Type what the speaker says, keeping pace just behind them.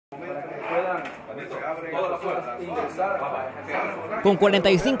Con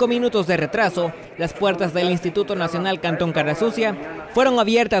 45 minutos de retraso, las puertas del Instituto Nacional Cantón Carasucia fueron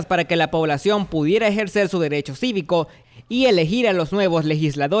abiertas para que la población pudiera ejercer su derecho cívico y elegir a los nuevos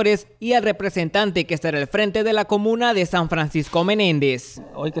legisladores y al representante que estará al frente de la comuna de San Francisco Menéndez.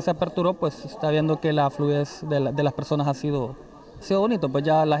 Hoy que se aperturó, pues está viendo que la fluidez de las personas ha sido bonito, pues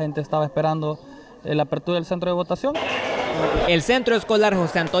ya la gente estaba esperando la apertura del centro de votación. El Centro Escolar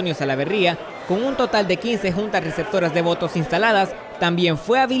José Antonio Salaverría, con un total de 15 juntas receptoras de votos instaladas, también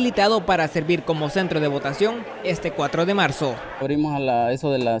fue habilitado para servir como centro de votación este 4 de marzo. Abrimos a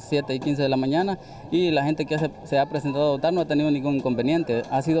eso de las 7 y 15 de la mañana y la gente que se ha presentado a votar no ha tenido ningún inconveniente.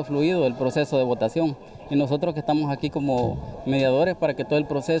 Ha sido fluido el proceso de votación y nosotros que estamos aquí como mediadores para que todo el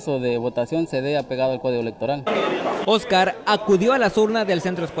proceso de votación se dé apegado al Código Electoral. Oscar acudió a las urnas del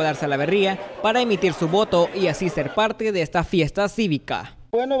Centro Escolar Salaverría para emitir su voto y así ser parte de esta fiesta cívica.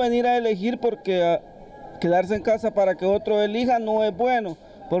 Bueno, venir a elegir porque quedarse en casa para que otro elija no es bueno,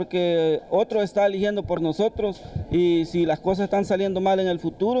 porque otro está eligiendo por nosotros y si las cosas están saliendo mal en el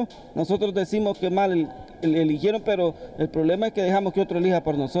futuro, nosotros decimos que mal eligieron, pero el problema es que dejamos que otro elija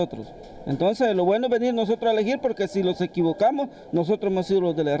por nosotros. Entonces lo bueno es venir nosotros a elegir porque si los equivocamos, nosotros hemos sido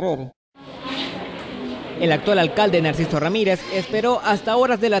los del error. El actual alcalde Narciso Ramírez esperó hasta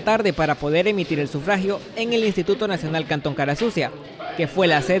horas de la tarde para poder emitir el sufragio en el Instituto Nacional Cantón Carasucia, que fue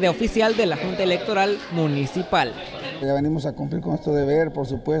la sede oficial de la Junta Electoral Municipal. Ya venimos a cumplir con nuestro deber, por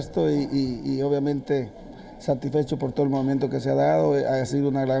supuesto, y obviamente satisfecho por todo el movimiento que se ha dado. Ha sido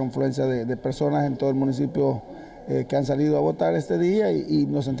una gran influencia de personas en todo el municipio que han salido a votar este día y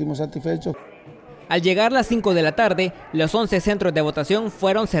nos sentimos satisfechos. Al llegar las 5 de la tarde, los 11 centros de votación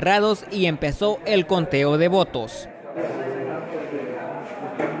fueron cerrados y empezó el conteo de votos.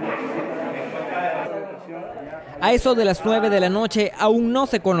 A eso de las 9 de la noche aún no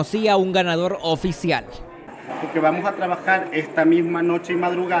se conocía un ganador oficial. Porque vamos a trabajar esta misma noche y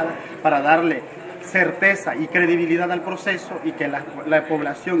madrugada para darle certeza y credibilidad al proceso y que la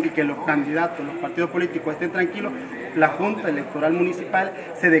población y que los candidatos, los partidos políticos estén tranquilos. La Junta Electoral Municipal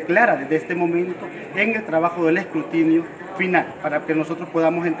se declara desde este momento en el trabajo del escrutinio final para que nosotros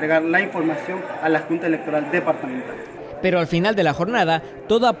podamos entregar la información a la Junta Electoral Departamental. Pero al final de la jornada,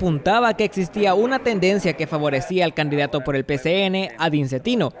 todo apuntaba a que existía una tendencia que favorecía al candidato por el PCN, Adin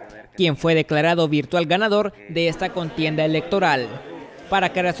Cetino, quien fue declarado virtual ganador de esta contienda electoral.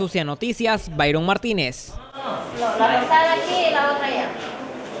 Para Carasucia Noticias, Byron Martínez. La rosada aquí y la otra allá.